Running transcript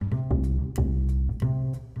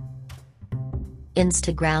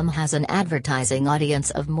Instagram has an advertising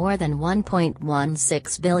audience of more than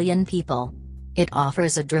 1.16 billion people. It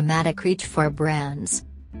offers a dramatic reach for brands.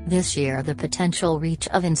 This year the potential reach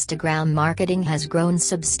of Instagram marketing has grown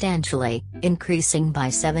substantially, increasing by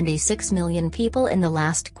 76 million people in the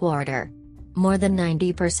last quarter. More than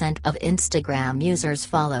 90% of Instagram users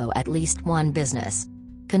follow at least one business.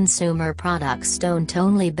 Consumer products don't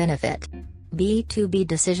only benefit. B2B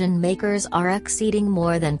decision makers are exceeding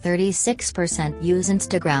more than 36% use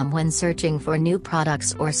Instagram when searching for new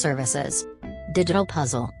products or services. Digital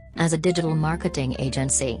Puzzle, as a digital marketing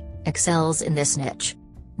agency, excels in this niche.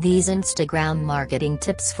 These Instagram marketing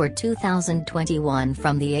tips for 2021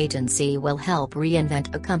 from the agency will help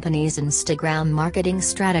reinvent a company's Instagram marketing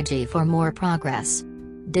strategy for more progress.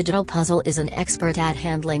 Digital Puzzle is an expert at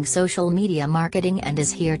handling social media marketing and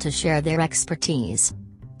is here to share their expertise.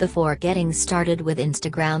 Before getting started with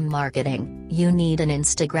Instagram marketing, you need an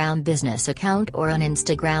Instagram business account or an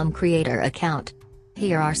Instagram creator account.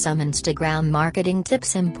 Here are some Instagram marketing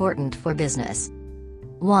tips important for business.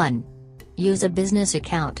 1. Use a business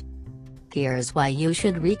account. Here's why you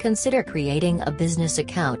should reconsider creating a business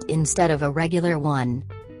account instead of a regular one.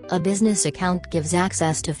 A business account gives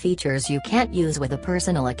access to features you can't use with a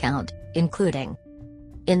personal account, including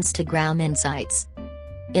Instagram Insights,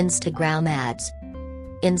 Instagram Ads,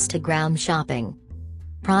 Instagram Shopping,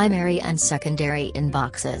 primary and secondary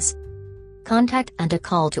inboxes, contact and a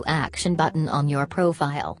call to action button on your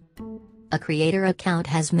profile. A creator account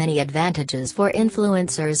has many advantages for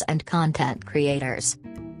influencers and content creators.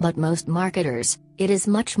 But most marketers, it is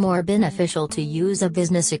much more beneficial to use a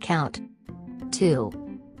business account. 2.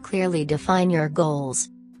 Clearly define your goals.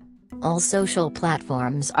 All social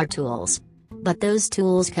platforms are tools. But those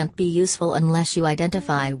tools can't be useful unless you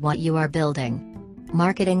identify what you are building.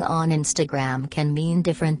 Marketing on Instagram can mean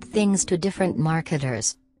different things to different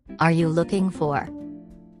marketers. Are you looking for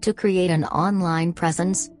to create an online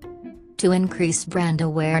presence? To increase brand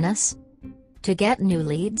awareness? To get new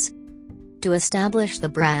leads? To establish the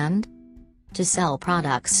brand? To sell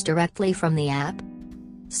products directly from the app?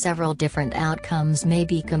 Several different outcomes may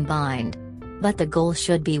be combined. But the goal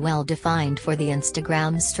should be well defined for the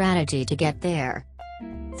Instagram strategy to get there.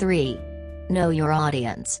 3. Know your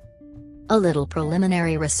audience. A little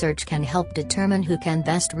preliminary research can help determine who can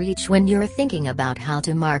best reach when you're thinking about how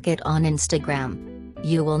to market on Instagram.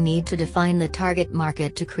 You will need to define the target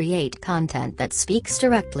market to create content that speaks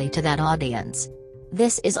directly to that audience.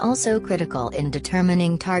 This is also critical in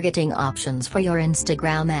determining targeting options for your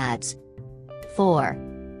Instagram ads. 4.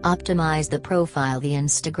 Optimize the profile. The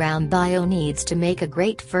Instagram bio needs to make a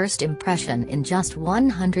great first impression in just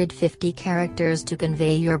 150 characters to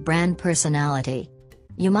convey your brand personality.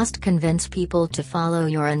 You must convince people to follow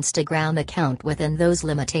your Instagram account within those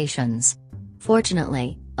limitations.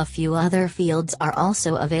 Fortunately, a few other fields are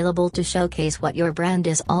also available to showcase what your brand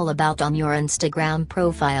is all about on your Instagram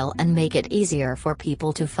profile and make it easier for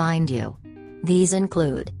people to find you. These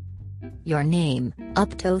include your name,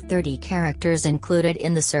 up to 30 characters included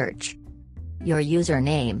in the search. Your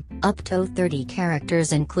username, up to 30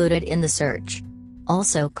 characters included in the search.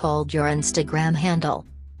 Also called your Instagram handle.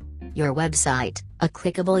 Your website, a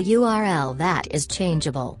clickable URL that is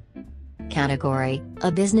changeable. Category,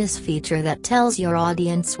 a business feature that tells your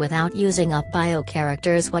audience without using up bio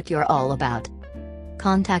characters what you're all about.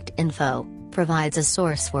 Contact info, provides a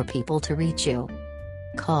source for people to reach you.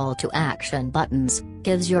 Call to action buttons,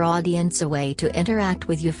 gives your audience a way to interact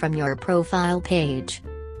with you from your profile page.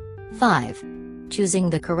 5. Choosing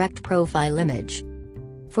the correct profile image.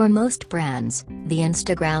 For most brands, the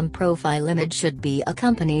Instagram profile image should be a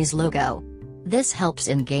company's logo. This helps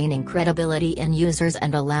in gaining credibility in users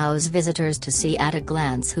and allows visitors to see at a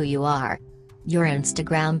glance who you are. Your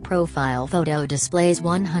Instagram profile photo displays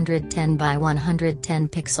 110 by 110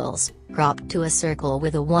 pixels, cropped to a circle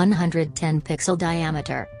with a 110 pixel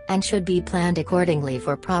diameter, and should be planned accordingly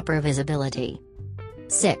for proper visibility.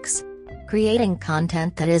 6. Creating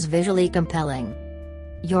content that is visually compelling.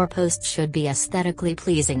 Your post should be aesthetically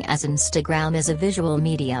pleasing as Instagram is a visual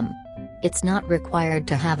medium. It's not required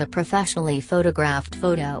to have a professionally photographed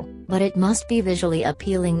photo, but it must be visually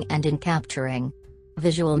appealing and capturing.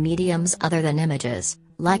 Visual mediums other than images,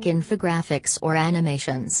 like infographics or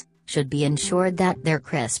animations, should be ensured that they're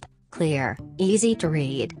crisp, clear, easy to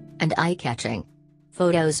read, and eye-catching.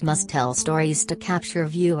 Photos must tell stories to capture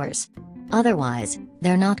viewers. Otherwise,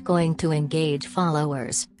 they're not going to engage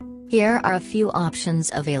followers. Here are a few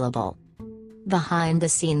options available.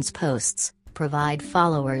 Behind-the-scenes posts. Provide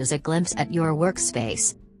followers a glimpse at your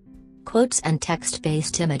workspace. Quotes and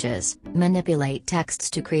text-based images, manipulate texts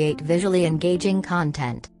to create visually engaging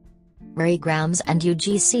content. Regrams and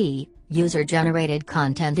UGC, User-generated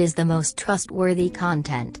content is the most trustworthy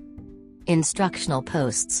content. Instructional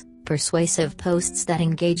posts, persuasive posts that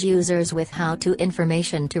engage users with how-to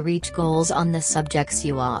information to reach goals on the subjects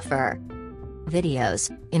you offer.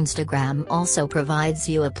 Videos, Instagram also provides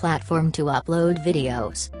you a platform to upload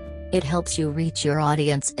videos. It helps you reach your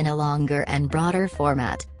audience in a longer and broader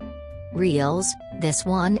format. Reels, this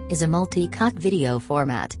one is a multi-cut video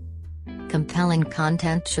format. Compelling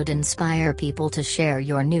content should inspire people to share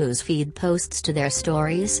your newsfeed posts to their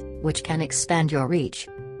stories, which can expand your reach.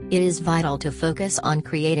 It is vital to focus on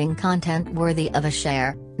creating content worthy of a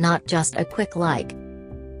share, not just a quick like.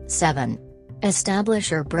 7.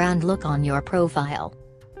 Establish your brand look on your profile.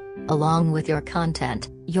 Along with your content,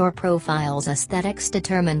 your profile's aesthetics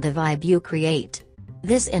determine the vibe you create.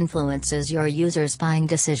 This influences your users' buying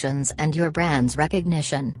decisions and your brand's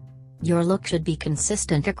recognition. Your look should be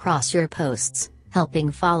consistent across your posts, helping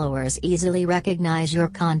followers easily recognize your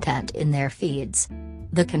content in their feeds.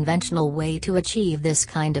 The conventional way to achieve this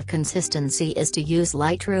kind of consistency is to use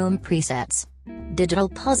Lightroom presets. Digital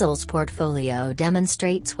Puzzle's portfolio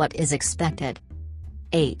demonstrates what is expected.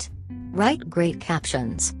 8. Write great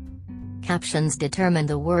captions. Captions determine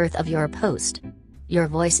the worth of your post. Your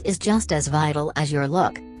voice is just as vital as your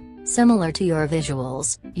look. Similar to your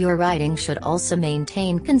visuals, your writing should also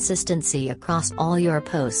maintain consistency across all your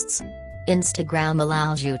posts. Instagram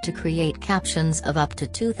allows you to create captions of up to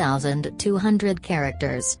 2,200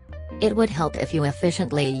 characters. It would help if you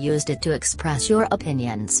efficiently used it to express your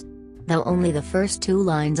opinions. Though only the first 2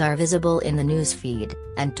 lines are visible in the newsfeed,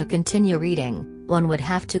 and to continue reading, one would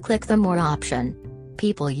have to click the More option.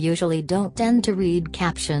 People usually don't tend to read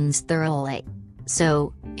captions thoroughly.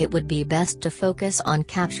 So, it would be best to focus on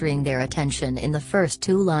capturing their attention in the first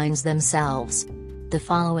 2 lines themselves. The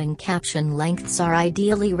following caption lengths are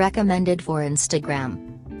ideally recommended for Instagram: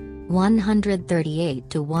 138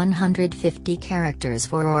 to 150 characters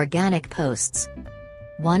for organic posts,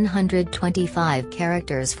 125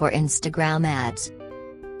 characters for Instagram ads.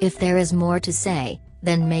 If there is more to say,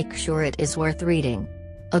 then make sure it is worth reading.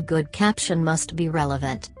 A good caption must be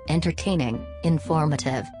relevant, entertaining,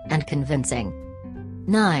 informative, and convincing.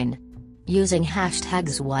 9. Using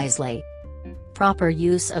hashtags wisely. Proper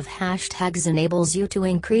use of hashtags enables you to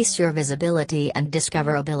increase your visibility and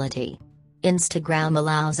discoverability. Instagram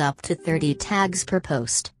allows up to 30 tags per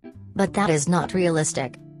post. But that is not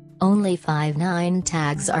realistic. Only 5-9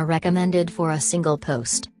 tags are recommended for a single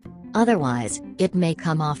post. Otherwise, it may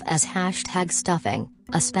come off as hashtag stuffing,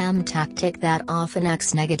 a spam tactic that often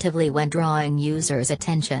acts negatively when drawing users'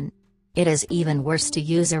 attention. It is even worse to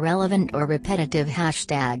use irrelevant or repetitive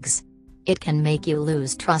hashtags. It can make you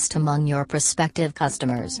lose trust among your prospective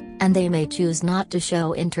customers, and they may choose not to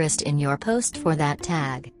show interest in your post for that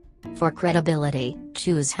tag. For credibility,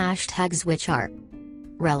 choose hashtags which are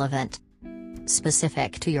relevant,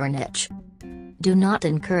 specific to your niche. Do not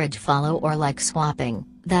encourage follow or like swapping,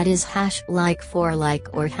 that is #like for like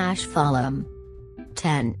or #follow.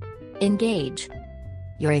 10. Engage.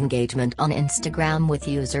 Your engagement on Instagram with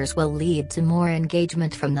users will lead to more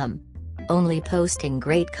engagement from them. Only posting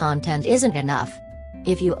great content isn't enough.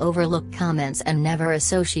 If you overlook comments and never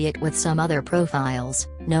associate with some other profiles,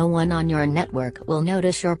 no one on your network will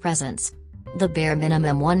notice your presence. The bare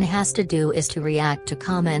minimum one has to do is to react to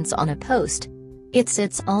comments on a post.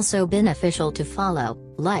 It's also beneficial to follow,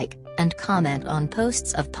 like, and comment on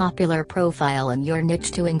posts of popular profile in your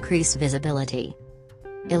niche to increase visibility.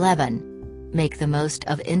 11. Make the most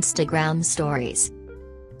of Instagram stories.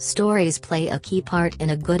 Stories play a key part in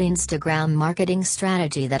a good Instagram marketing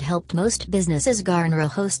strategy that helped most businesses garner a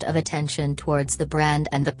host of attention towards the brand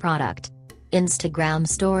and the product. Instagram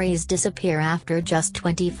stories disappear after just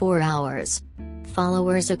 24 hours.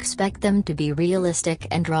 Followers expect them to be realistic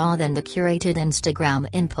and raw than the curated Instagram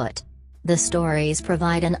input. The stories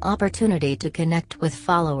provide an opportunity to connect with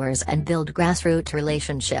followers and build grassroots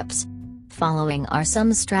relationships. Following are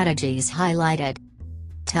some strategies highlighted.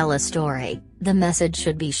 Tell a story. The message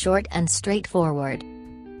should be short and straightforward.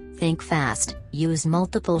 Think fast, use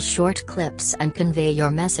multiple short clips and convey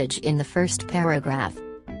your message in the first paragraph.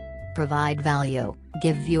 Provide value,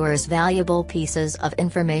 give viewers valuable pieces of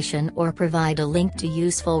information or provide a link to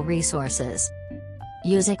useful resources.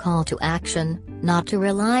 Use a call to action, not to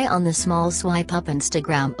rely on the small swipe up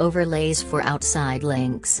Instagram overlays for outside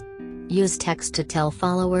links. Use text to tell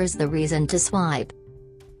followers the reason to swipe.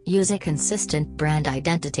 Use a consistent brand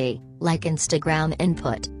identity, like Instagram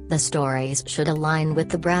input. The stories should align with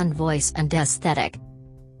the brand voice and aesthetic.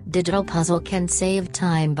 Digital Puzzle can save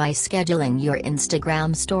time by scheduling your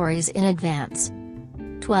Instagram stories in advance.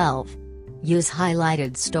 12. Use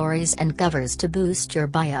highlighted stories and covers to boost your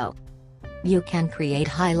bio. You can create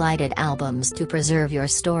highlighted albums to preserve your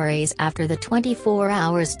stories after the 24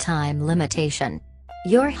 hours time limitation.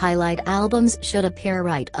 Your highlight albums should appear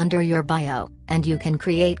right under your bio, and you can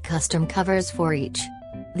create custom covers for each.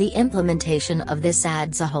 The implementation of this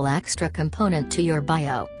adds a whole extra component to your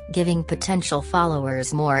bio, giving potential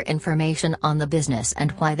followers more information on the business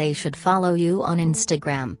and why they should follow you on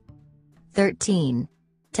Instagram. 13.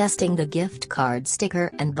 Testing the gift card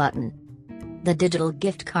sticker and button. The digital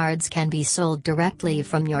gift cards can be sold directly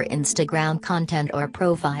from your Instagram content or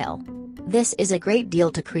profile. This is a great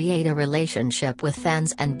deal to create a relationship with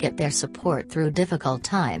fans and get their support through difficult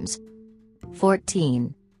times.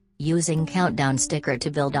 14. Using countdown sticker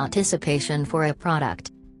to build anticipation for a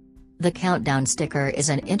product. The countdown sticker is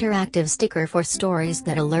an interactive sticker for stories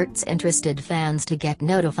that alerts interested fans to get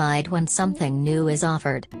notified when something new is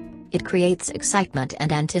offered. It creates excitement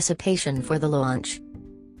and anticipation for the launch.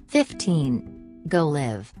 15. Go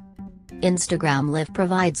Live. Instagram Live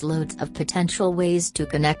provides loads of potential ways to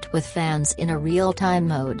connect with fans in a real-time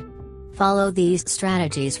mode. Follow these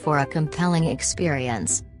strategies for a compelling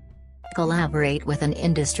experience. Collaborate with an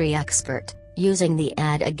industry expert, using the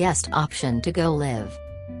Add a Guest option to Go Live.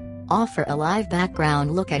 Offer a live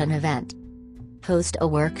background look at an event. Host a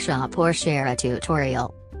workshop or share a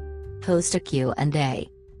tutorial. Host a Q&A.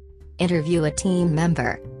 Interview a team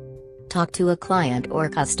member. Talk to a client or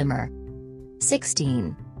customer.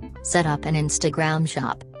 16. Set up an Instagram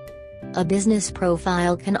shop. A business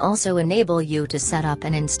profile can also enable you to set up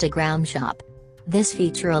an Instagram shop. This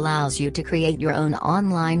feature allows you to create your own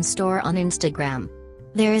online store on Instagram.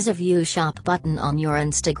 There is a View Shop button on your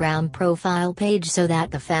Instagram profile page so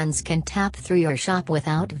that the fans can tap through your shop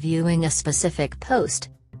without viewing a specific post.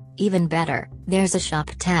 Even better, there's a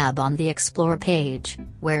Shop tab on the Explore page,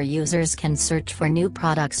 where users can search for new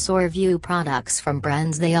products or view products from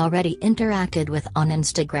brands they already interacted with on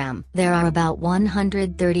Instagram. There are about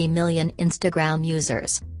 130 million Instagram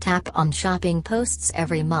users, tap on shopping posts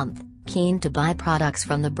every month, keen to buy products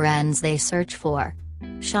from the brands they search for.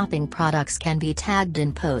 Shopping products can be tagged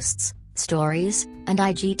in posts, stories, and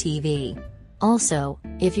IGTV. Also,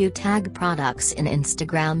 if you tag products in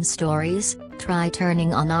Instagram stories, try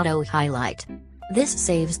turning on auto highlight. This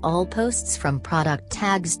saves all posts from product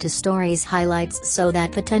tags to stories highlights so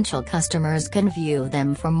that potential customers can view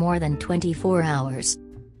them for more than 24 hours.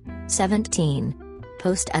 17.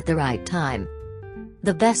 Post at the right time.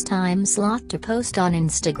 The best time slot to post on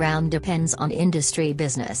Instagram depends on industry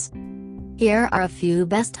business. Here are a few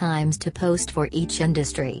best times to post for each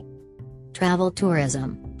industry. Travel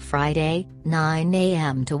tourism, Friday, 9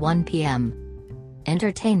 a.m. to 1 p.m.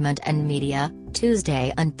 Entertainment and media,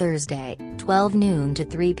 Tuesday and Thursday, 12 noon to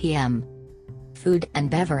 3 p.m. Food and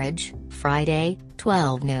beverage, Friday,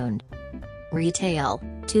 12 noon. Retail,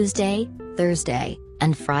 Tuesday, Thursday,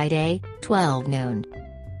 and Friday, 12 noon.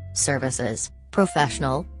 Services,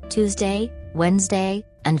 professional, Tuesday, Wednesday,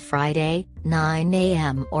 and Friday, 9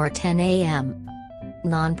 a.m. or 10 a.m.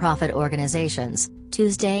 Nonprofit organizations,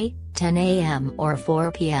 Tuesday, 10 a.m. or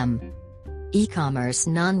 4 p.m. E-commerce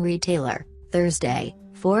non-retailer, Thursday,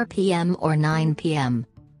 4 p.m. or 9 p.m.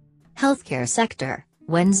 Healthcare sector,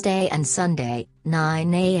 Wednesday and Sunday,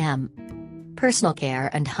 9 a.m. Personal care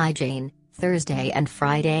and hygiene, Thursday and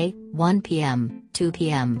Friday, 1 p.m., 2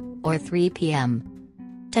 p.m., or 3 p.m.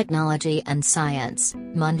 Technology and science,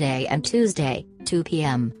 Monday and Tuesday, 2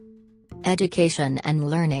 p.m. Education and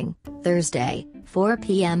learning, Thursday, 4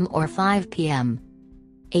 p.m. or 5 p.m.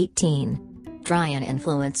 18. Try an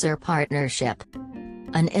influencer partnership.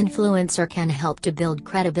 An influencer can help to build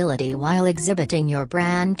credibility while exhibiting your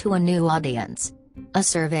brand to a new audience. A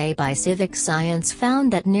survey by Civic Science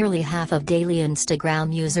found that nearly half of daily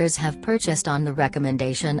Instagram users have purchased on the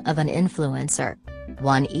recommendation of an influencer.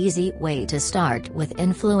 One easy way to start with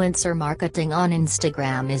influencer marketing on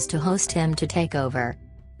Instagram is to host him to take over.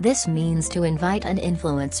 This means to invite an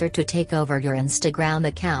influencer to take over your Instagram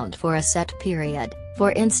account for a set period,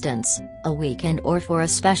 for instance, a weekend or for a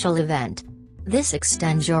special event. This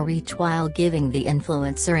extends your reach while giving the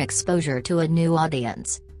influencer exposure to a new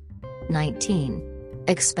audience. 19.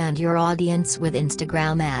 Expand your audience with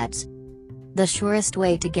Instagram ads. The surest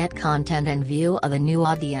way to get content and view of a new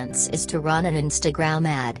audience is to run an Instagram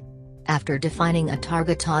ad. After defining a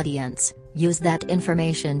target audience, use that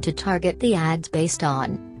information to target the ads based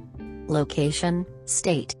on location,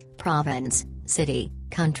 state, province, city,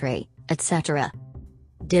 country, etc.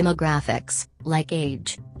 Demographics, like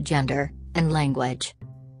age, gender, and language.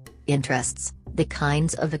 Interests, the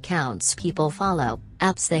kinds of accounts people follow,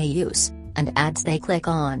 apps they use, and ads they click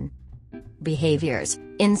on. Behaviors,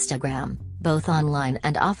 Instagram, both online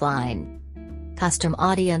and offline. Custom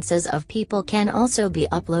audiences of people can also be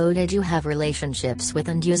uploaded you have relationships with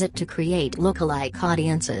and use it to create lookalike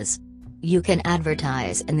audiences. You can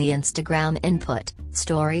advertise in the Instagram input,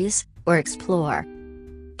 stories, or explore.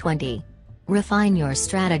 20. Refine your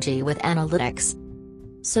strategy with analytics.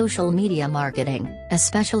 Social media marketing,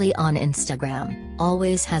 especially on Instagram,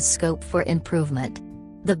 always has scope for improvement.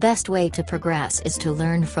 The best way to progress is to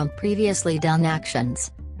learn from previously done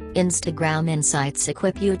actions. Instagram Insights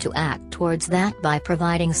equip you to act towards that by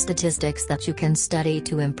providing statistics that you can study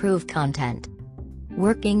to improve content.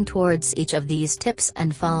 Working towards each of these tips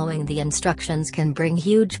and following the instructions can bring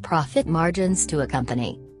huge profit margins to a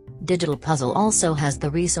company. Digital Puzzle also has the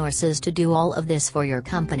resources to do all of this for your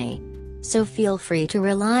company. So feel free to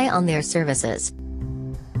rely on their services.